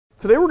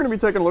Today we're going to be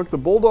taking a look at the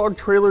Bulldog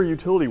Trailer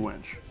Utility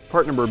Winch,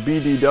 part number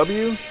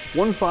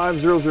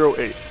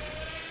BDW15008.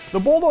 The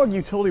Bulldog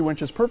Utility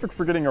Winch is perfect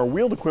for getting our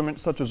wheeled equipment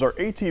such as our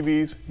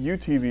ATVs,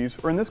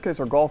 UTVs, or in this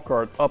case our golf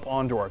cart, up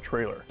onto our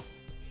trailer.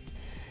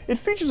 It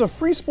features a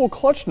free spool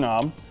clutch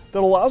knob that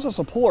allows us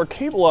to pull our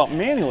cable out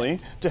manually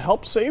to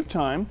help save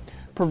time,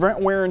 prevent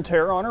wear and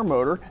tear on our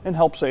motor, and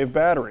help save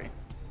battery.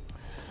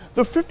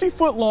 The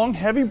 50-foot long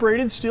heavy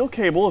braided steel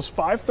cable is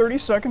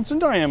 5/32 in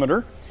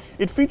diameter.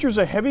 It features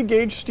a heavy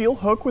gauge steel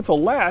hook with a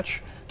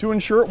latch to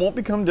ensure it won't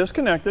become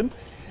disconnected.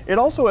 It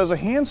also has a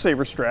hand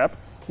saver strap.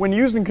 When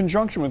used in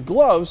conjunction with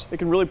gloves, it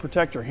can really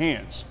protect your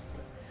hands.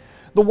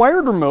 The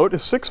wired remote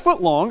is 6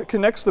 foot long. It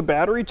connects the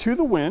battery to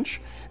the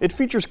winch. It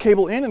features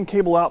cable in and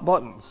cable out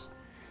buttons.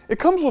 It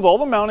comes with all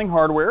the mounting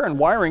hardware and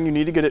wiring you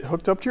need to get it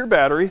hooked up to your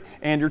battery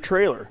and your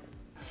trailer.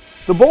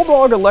 The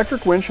Bulldog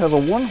Electric Winch has a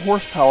 1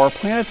 horsepower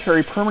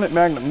planetary permanent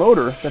magnet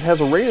motor that has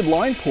a rated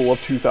line pull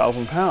of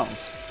 2,000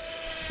 pounds.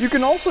 You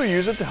can also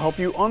use it to help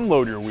you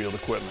unload your wheeled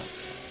equipment.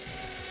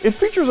 It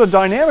features a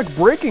dynamic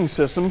braking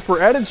system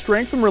for added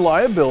strength and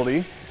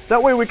reliability.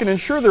 That way we can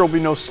ensure there will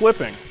be no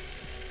slipping.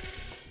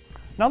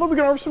 Now that we've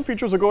gone over some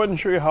features, I'll go ahead and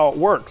show you how it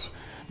works.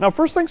 Now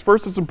first things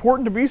first, it's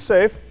important to be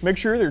safe. Make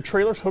sure your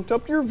trailer's hooked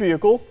up to your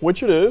vehicle,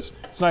 which it is.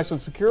 It's nice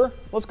and secure.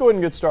 Let's go ahead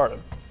and get started.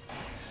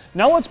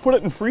 Now let's put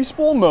it in free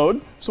spool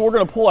mode. So we're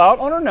going to pull out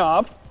on our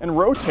knob and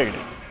rotate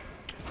it.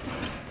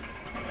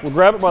 We'll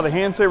grab it by the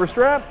hand saver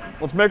strap.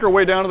 Let's make our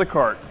way down to the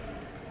cart.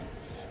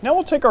 Now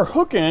we'll take our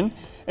hook in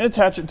and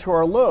attach it to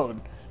our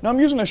load. Now I'm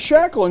using a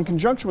shackle in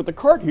conjunction with the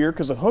cart here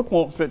because the hook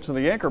won't fit to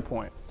the anchor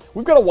point.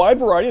 We've got a wide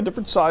variety of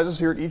different sizes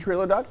here at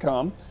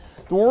etrailer.com.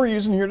 The one we're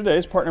using here today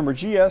is part number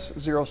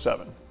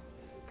GS07.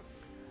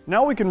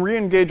 Now we can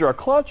re-engage our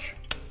clutch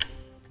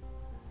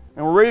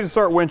and we're ready to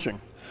start winching.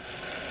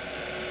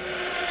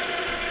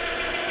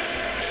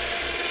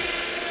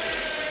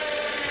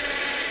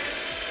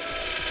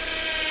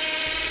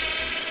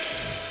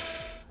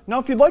 Now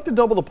if you'd like to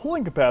double the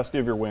pulling capacity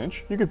of your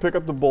winch, you could pick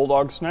up the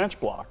Bulldog snatch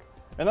block,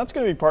 and that's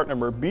going to be part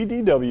number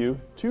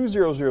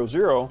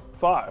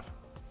BDW20005.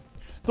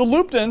 The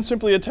looped end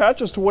simply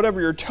attaches to whatever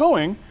you're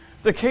towing.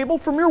 The cable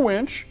from your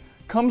winch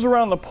comes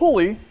around the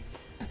pulley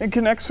and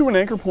connects to an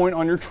anchor point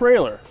on your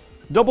trailer.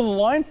 Double the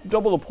line,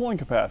 double the pulling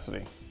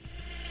capacity.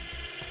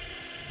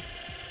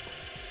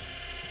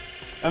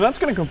 And that's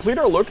going to complete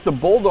our look at the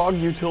Bulldog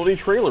Utility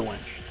Trailer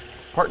Winch,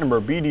 part number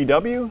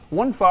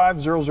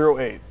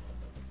BDW15008.